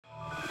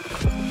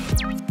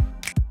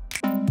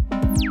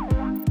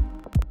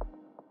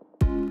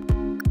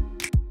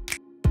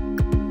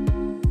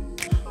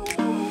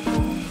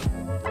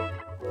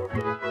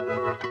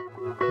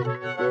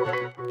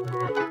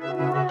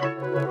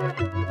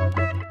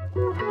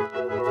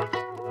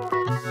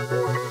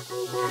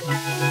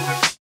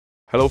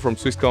Hello from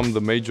Swisscom, the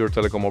major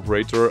telecom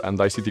operator and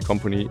ICT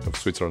company of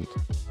Switzerland.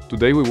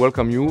 Today we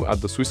welcome you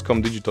at the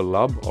Swisscom Digital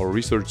Lab, our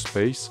research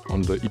space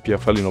on the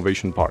EPFL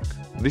Innovation Park.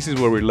 This is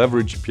where we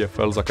leverage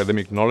EPFL's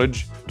academic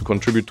knowledge to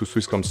contribute to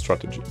Swisscom's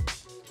strategy.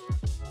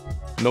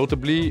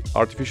 Notably,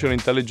 artificial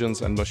intelligence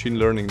and machine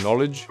learning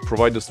knowledge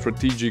provide a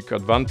strategic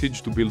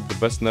advantage to build the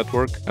best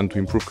network and to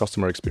improve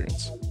customer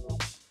experience.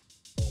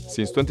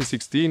 Since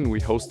 2016, we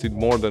hosted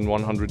more than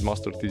 100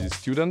 master thesis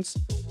students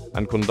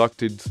and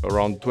conducted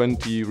around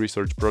 20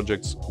 research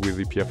projects with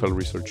EPFL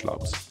research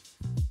labs.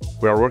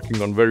 We are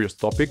working on various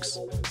topics,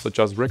 such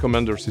as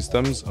recommender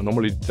systems,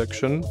 anomaly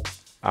detection,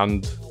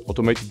 and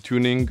automated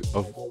tuning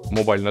of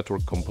mobile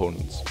network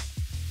components.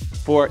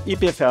 For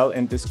EPFL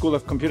and the School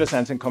of Computer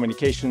Science and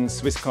Communication,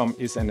 Swisscom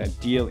is an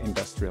ideal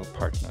industrial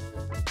partner.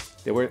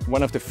 They were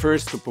one of the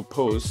first to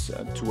propose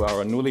to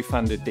our newly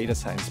funded data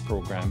science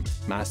program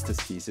master's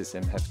thesis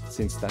and have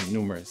since done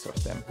numerous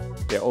of them.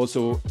 There are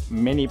also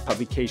many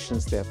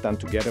publications they have done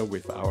together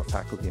with our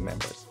faculty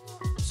members.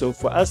 So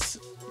for us,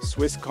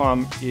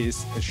 Swisscom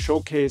is a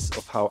showcase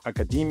of how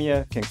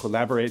academia can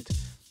collaborate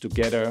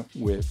together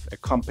with a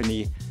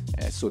company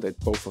so that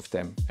both of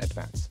them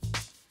advance.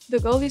 The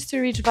goal is to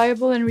reach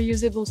viable and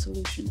reusable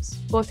solutions,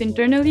 both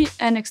internally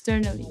and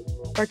externally,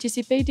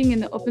 participating in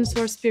the open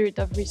source spirit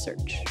of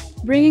research.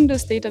 Bringing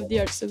those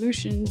state-of-the-art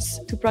solutions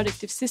to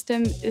productive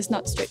systems is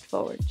not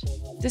straightforward.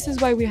 This is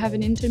why we have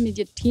an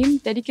intermediate team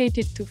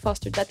dedicated to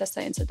foster data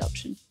science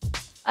adoption.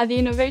 At the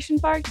Innovation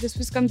Park, the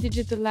Swisscom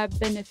Digital Lab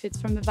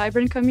benefits from a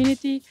vibrant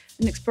community,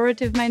 an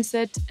explorative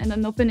mindset, and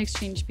an open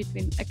exchange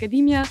between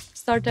academia,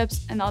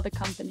 startups, and other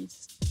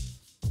companies.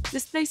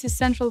 This place is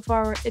central for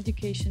our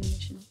education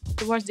mission,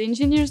 towards the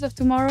engineers of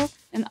tomorrow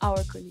and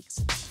our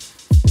colleagues.